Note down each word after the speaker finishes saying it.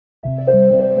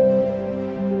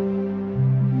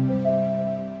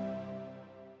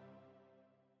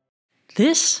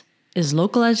This is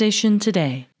Localization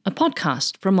Today, a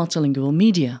podcast from Multilingual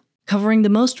Media, covering the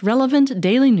most relevant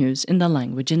daily news in the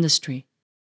language industry.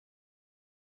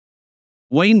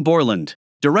 Wayne Bourland,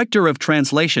 Director of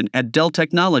Translation at Dell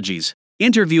Technologies,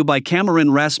 interview by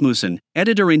Cameron Rasmussen,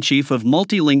 Editor-in-Chief of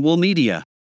Multilingual Media.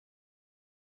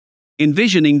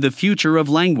 Envisioning the future of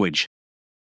language.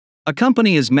 A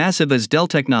company as massive as Dell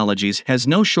Technologies has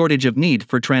no shortage of need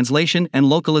for translation and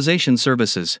localization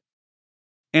services.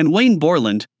 And Wayne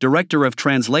Bourland, Director of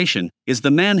Translation, is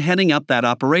the man heading up that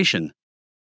operation.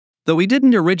 Though he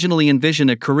didn't originally envision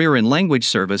a career in language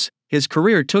service, his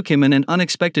career took him in an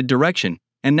unexpected direction,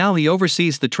 and now he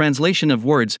oversees the translation of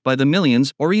words by the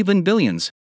millions or even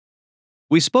billions.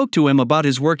 We spoke to him about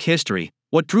his work history,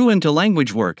 what drew him to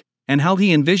language work, and how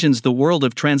he envisions the world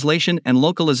of translation and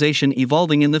localization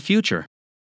evolving in the future.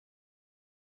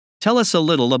 Tell us a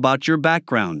little about your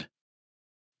background.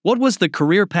 What was the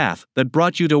career path that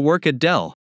brought you to work at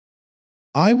Dell?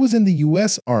 I was in the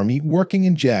U.S. Army working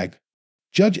in JAG,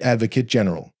 Judge Advocate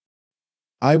General.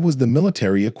 I was the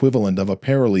military equivalent of a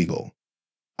paralegal.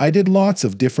 I did lots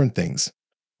of different things: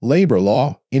 labor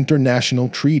law, international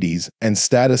treaties, and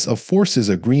status of forces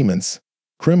agreements,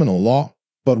 criminal law,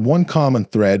 but one common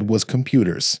thread was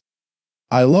computers.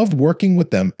 I loved working with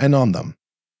them and on them.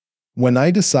 When I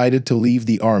decided to leave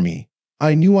the Army,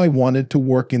 I knew I wanted to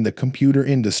work in the computer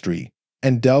industry,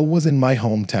 and Dell was in my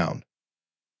hometown.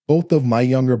 Both of my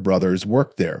younger brothers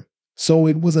worked there, so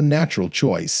it was a natural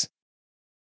choice.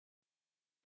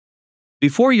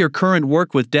 Before your current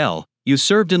work with Dell, you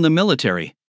served in the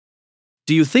military.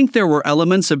 Do you think there were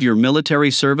elements of your military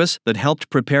service that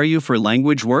helped prepare you for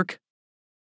language work?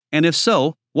 And if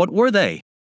so, what were they?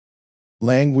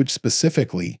 Language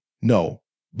specifically, no,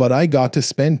 but I got to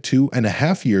spend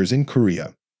 2.5 years in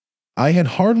Korea. I had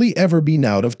hardly ever been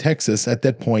out of Texas at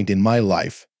that point in my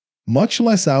life, much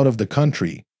less out of the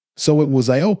country, so it was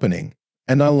eye-opening,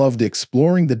 and I loved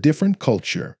exploring the different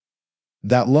culture.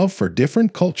 That love for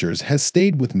different cultures has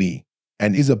stayed with me,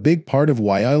 and is a big part of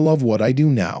why I love what I do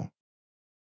now.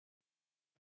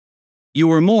 You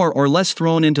were more or less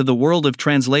thrown into the world of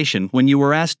translation when you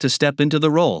were asked to step into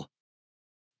the role.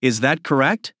 Is that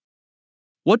correct?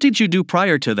 What did you do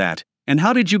prior to that, and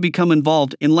how did you become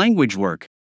involved in language work?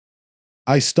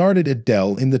 I started at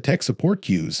Dell in the tech support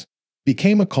queues,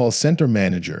 became a call center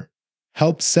manager,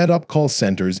 helped set up call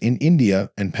centers in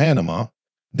India and Panama,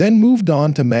 then moved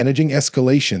on to managing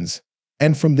escalations,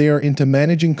 and from there into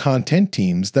managing content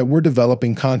teams that were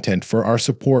developing content for our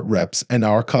support reps and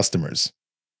our customers.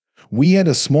 We had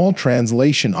a small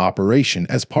translation operation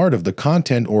as part of the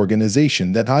content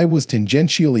organization that I was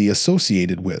tangentially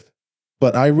associated with,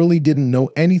 but I really didn't know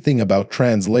anything about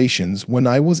translations when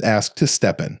I was asked to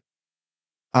step in.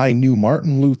 I knew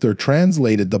Martin Luther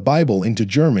translated the Bible into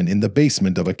German in the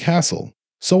basement of a castle,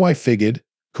 so I figured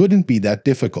couldn't be that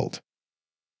difficult.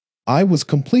 I was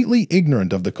completely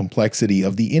ignorant of the complexity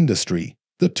of the industry,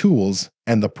 the tools,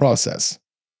 and the process.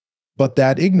 But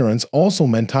that ignorance also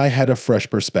meant I had a fresh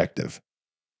perspective.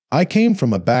 I came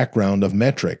from a background of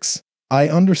metrics. I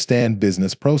understand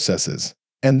business processes,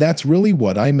 and that's really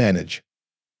what I manage.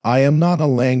 I am not a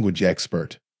language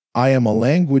expert. I am a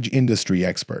language industry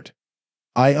expert.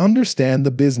 I understand the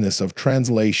business of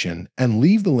translation and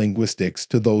leave the linguistics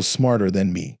to those smarter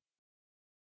than me.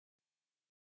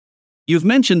 You've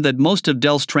mentioned that most of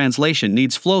Dell's translation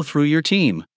needs flow through your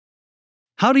team.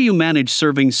 How do you manage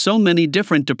serving so many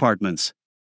different departments?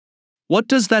 What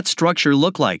does that structure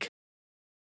look like?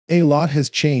 A lot has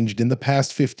changed in the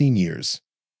past 15 years.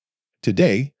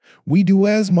 Today, we do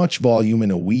as much volume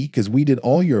in a week as we did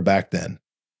all year back then.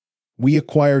 We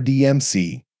acquired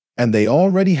DMC, and they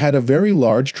already had a very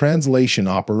large translation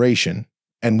operation,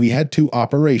 and we had 2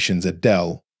 operations at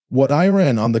Dell, what I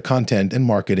ran on the content and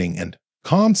marketing and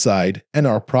comm side, and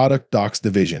our product docs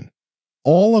division.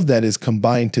 All of that is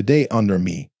combined today under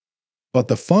me. But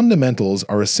the fundamentals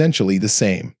are essentially the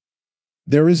same.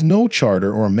 There is no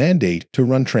charter or mandate to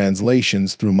run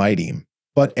translations through my team,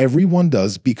 but everyone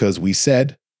does because we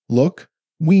said, look,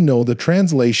 we know the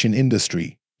translation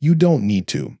industry, you don't need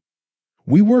to.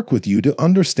 We work with you to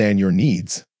understand your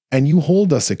needs, and you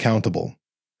hold us accountable.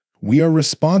 We are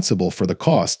responsible for the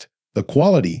cost, the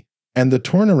quality, and the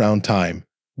turnaround time.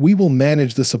 We will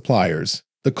manage the suppliers,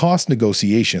 the cost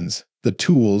negotiations, the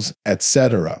tools,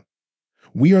 etc.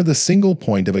 We are the single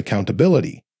point of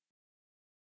accountability.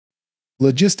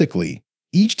 Logistically,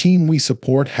 each team we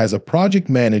support has a project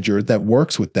manager that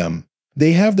works with them.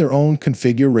 They have their own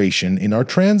configuration in our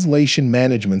translation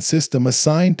management system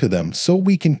assigned to them so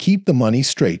we can keep the money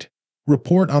straight,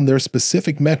 report on their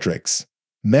specific metrics,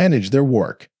 manage their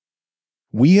work.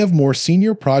 We have more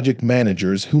senior project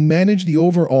managers who manage the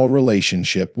overall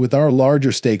relationship with our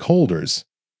larger stakeholders,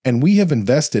 and we have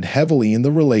invested heavily in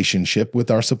the relationship with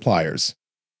our suppliers.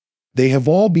 They have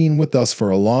all been with us for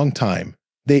a long time.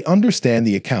 They understand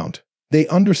the account, they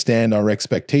understand our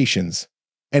expectations,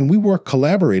 and we work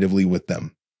collaboratively with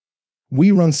them.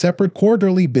 We run separate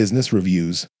quarterly business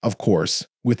reviews, of course,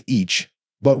 with each,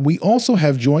 but we also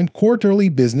have joint quarterly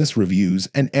business reviews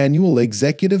and annual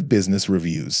executive business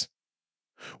reviews.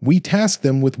 We task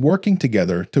them with working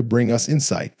together to bring us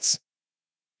insights.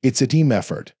 It's a team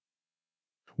effort.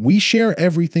 We share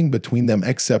everything between them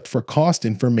except for cost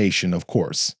information, of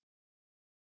course.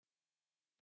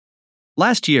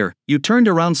 Last year, you turned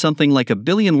around something like 1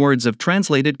 billion words of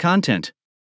translated content.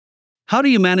 How do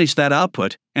you manage that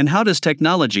output, and how does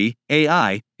technology,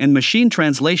 AI, and machine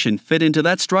translation fit into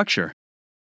that structure?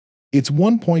 It's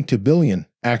 1.2 billion,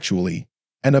 actually,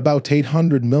 and about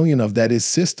 800 million of that is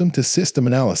system-to-system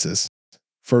analysis.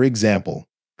 For example,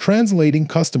 translating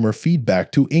customer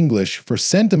feedback to English for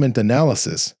sentiment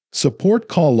analysis, support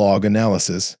call log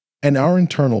analysis, and our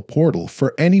internal portal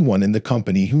for anyone in the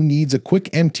company who needs a quick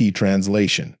MT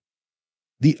translation.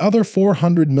 The other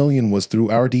 400 million was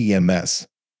through our DMS,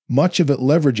 much of it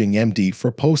leveraging MT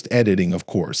for post-editing, of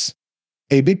course.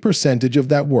 A big percentage of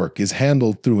that work is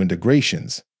handled through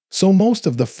integrations, so most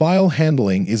of the file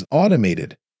handling is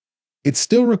automated. It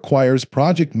still requires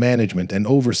project management and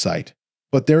oversight,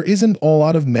 but there isn't a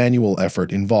lot of manual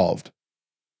effort involved.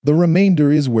 The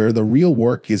remainder is where the real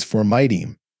work is for my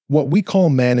team, what we call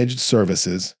managed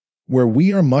services, where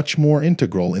we are much more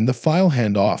integral in the file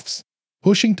handoffs,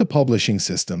 pushing to publishing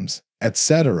systems,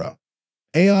 etc.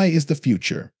 AI is the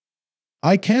future.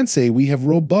 I can't say we have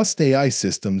robust AI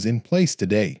systems in place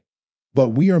today, but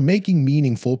we are making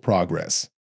meaningful progress.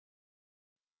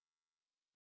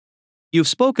 You've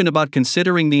spoken about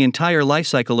considering the entire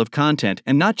lifecycle of content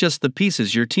and not just the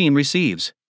pieces your team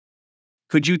receives.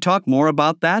 Could you talk more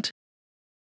about that?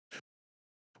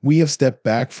 We have stepped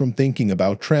back from thinking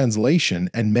about translation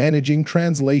and managing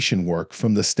translation work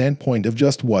from the standpoint of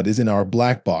just what is in our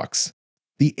black box,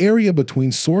 the area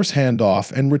between source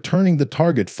handoff and returning the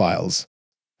target files,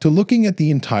 to looking at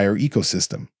the entire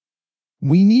ecosystem.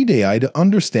 We need AI to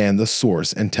understand the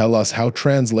source and tell us how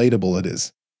translatable it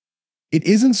is. It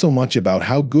isn't so much about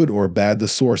how good or bad the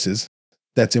source is,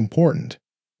 that's important,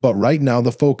 but right now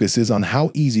the focus is on how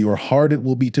easy or hard it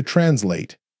will be to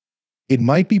translate. It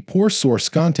might be poor source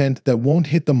content that won't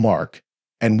hit the mark,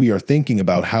 and we are thinking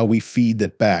about how we feed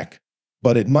that back,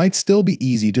 but it might still be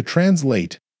easy to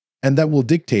translate, and that will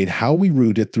dictate how we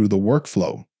route it through the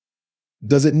workflow.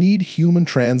 Does it need human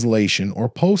translation or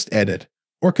post-edit,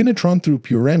 or can it run through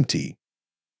pure MT?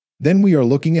 Then we are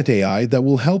looking at AI that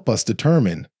will help us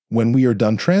determine, when we are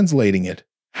done translating it,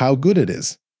 how good it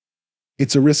is.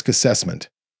 It's a risk assessment.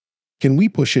 Can we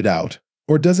push it out,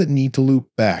 or does it need to loop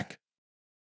back?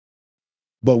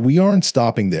 But we aren't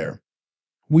stopping there.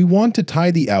 We want to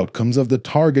tie the outcomes of the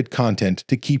target content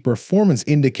to key performance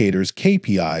indicators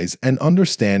 (KPIs) and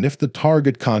understand if the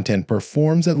target content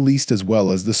performs at least as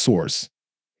well as the source.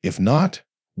 If not,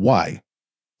 why?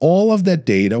 All of that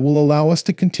data will allow us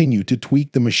to continue to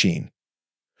tweak the machine.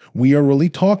 We are really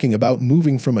talking about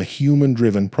moving from a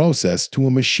human-driven process to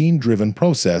a machine-driven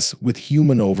process with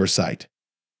human oversight.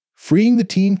 Freeing the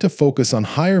team to focus on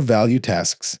higher-value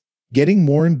tasks, getting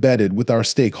more embedded with our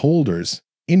stakeholders,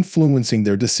 influencing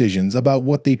their decisions about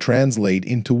what they translate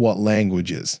into what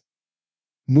languages.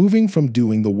 Moving from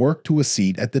doing the work to a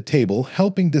seat at the table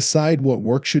helping decide what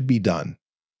work should be done.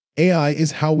 AI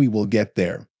is how we will get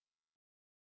there.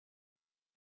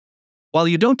 While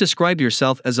you don't describe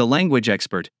yourself as a language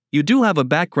expert, you do have a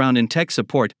background in tech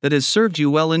support that has served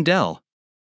you well in Dell.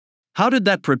 How did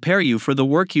that prepare you for the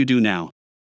work you do now?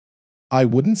 I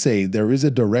wouldn't say there is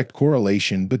a direct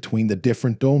correlation between the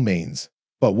different domains,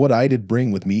 but what I did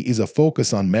bring with me is a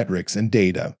focus on metrics and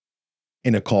data.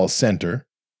 In a call center,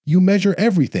 you measure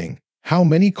everything: how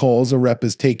many calls a rep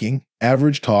is taking,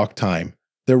 average talk time,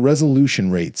 their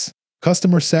resolution rates,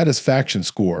 customer satisfaction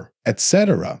score,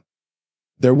 etc.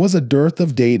 There was a dearth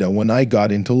of data when I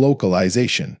got into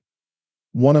localization.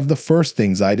 One of the first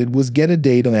things I did was get a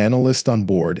data analyst on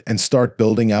board and start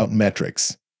building out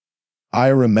metrics. I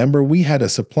remember we had a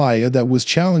supplier that was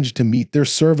challenged to meet their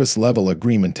service level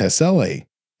agreement SLA,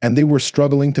 and they were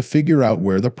struggling to figure out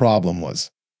where the problem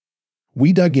was.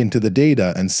 We dug into the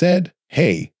data and said,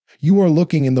 "Hey, you are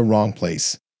looking in the wrong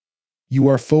place. You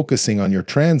are focusing on your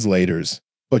translators,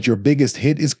 but your biggest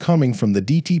hit is coming from the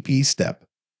DTP step."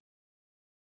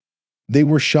 They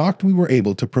were shocked we were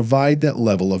able to provide that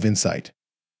level of insight.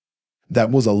 That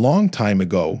was a long time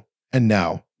ago, and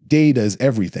now data is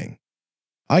everything.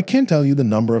 I can't tell you the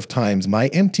number of times my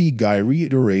MT guy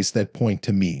reiterates that point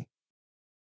to me.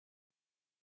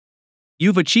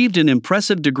 You've achieved an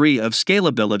impressive degree of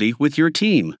scalability with your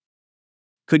team.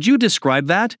 Could you describe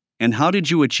that, and how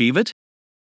did you achieve it?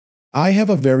 I have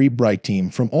a very bright team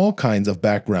from all kinds of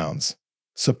backgrounds.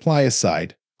 Supplier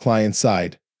side, client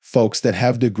side, folks that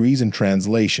have degrees in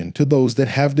translation to those that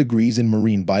have degrees in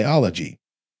marine biology.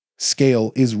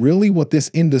 Scale is really what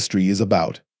this industry is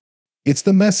about. It's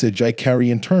the message I carry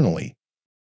internally.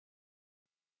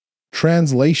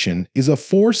 Translation is a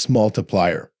force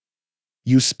multiplier.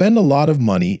 You spend a lot of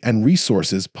money and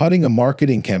resources putting a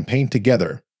marketing campaign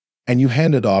together, and you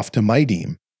hand it off to my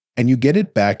team, and you get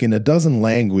it back in a dozen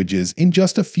languages in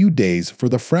just a few days for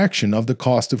the fraction of the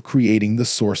cost of creating the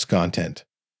source content.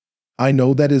 I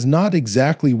know that is not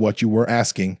exactly what you were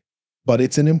asking, but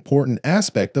it's an important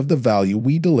aspect of the value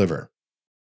we deliver.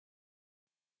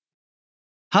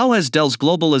 How has Dell's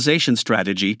globalization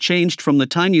strategy changed from the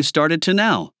time you started to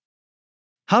now?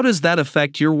 How does that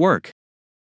affect your work?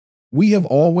 We have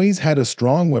always had a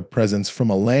strong web presence from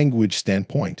a language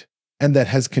standpoint, and that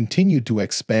has continued to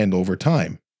expand over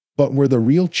time. But where the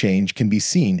real change can be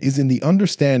seen is in the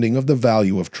understanding of the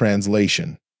value of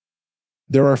translation.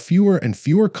 There are fewer and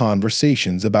fewer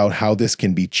conversations about how this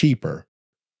can be cheaper.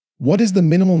 What is the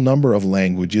minimal number of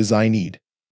languages I need?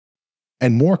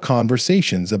 And more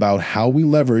conversations about how we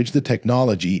leverage the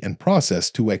technology and process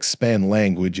to expand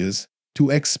languages, to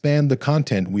expand the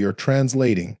content we are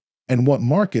translating, and what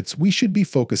markets we should be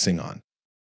focusing on.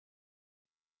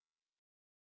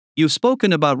 You've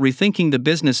spoken about rethinking the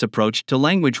business approach to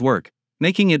language work,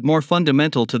 making it more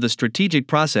fundamental to the strategic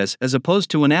process as opposed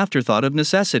to an afterthought of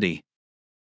necessity.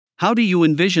 How do you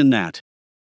envision that?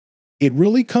 It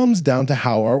really comes down to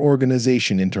how our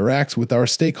organization interacts with our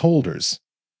stakeholders.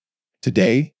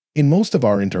 Today, in most of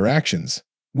our interactions,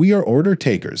 we are order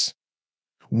takers.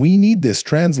 We need this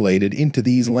translated into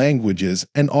these languages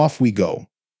and off we go.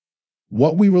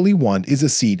 What we really want is a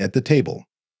seat at the table.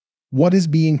 What is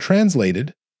being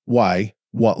translated? Why?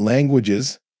 What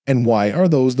languages? And why are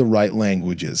those the right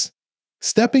languages?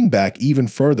 Stepping back even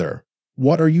further,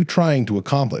 what are you trying to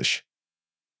accomplish?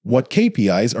 What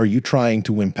KPIs are you trying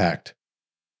to impact?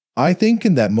 I think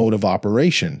in that mode of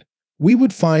operation, we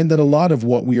would find that a lot of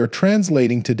what we are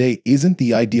translating today isn't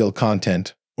the ideal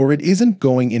content, or it isn't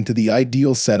going into the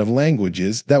ideal set of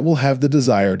languages that will have the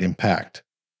desired impact.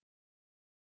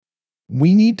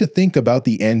 We need to think about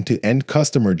the end-to-end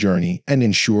customer journey and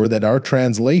ensure that our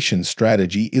translation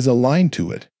strategy is aligned to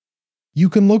it. You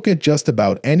can look at just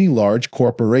about any large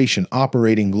corporation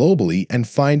operating globally and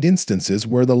find instances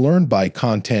where the learn-by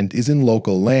content is in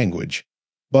local language,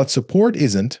 but support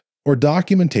isn't, or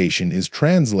documentation is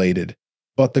translated,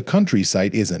 but the country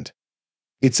site isn't.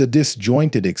 It's a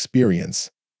disjointed experience,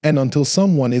 and until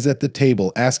someone is at the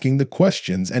table asking the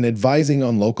questions and advising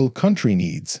on local country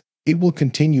needs, it will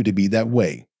continue to be that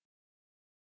way.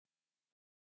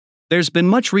 There's been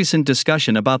much recent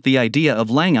discussion about the idea of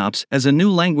LangOps as a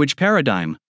new language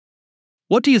paradigm.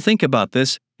 What do you think about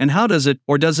this, and how does it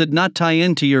or does it not tie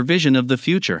into your vision of the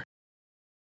future?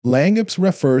 LangOps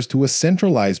refers to a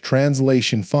centralized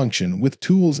translation function with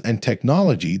tools and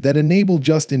technology that enable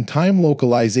just-in-time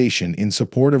localization in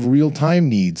support of real-time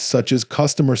needs such as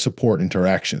customer support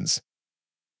interactions.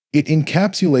 It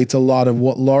encapsulates a lot of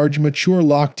what large mature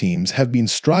LOC teams have been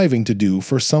striving to do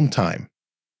for some time.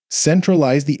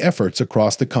 Centralize the efforts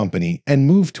across the company and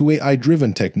move to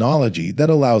AI-driven technology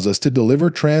that allows us to deliver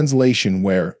translation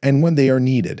where and when they are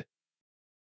needed.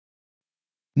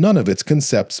 None of its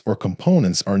concepts or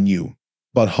components are new,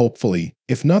 but hopefully,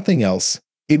 if nothing else,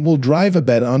 it will drive a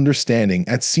better understanding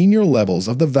at senior levels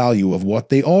of the value of what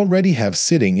they already have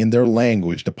sitting in their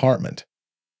language department.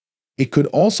 It could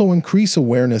also increase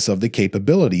awareness of the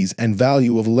capabilities and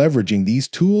value of leveraging these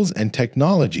tools and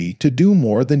technology to do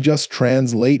more than just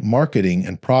translate marketing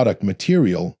and product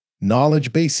material,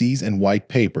 knowledge bases, and white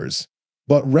papers,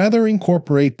 but rather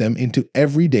incorporate them into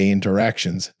everyday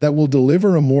interactions that will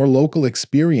deliver a more local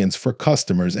experience for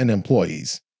customers and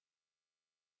employees.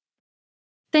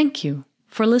 Thank you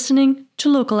for listening to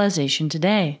Localization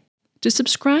Today. To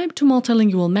subscribe to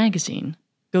Multilingual Magazine,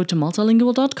 go to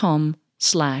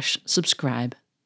multilingual.com/subscribe.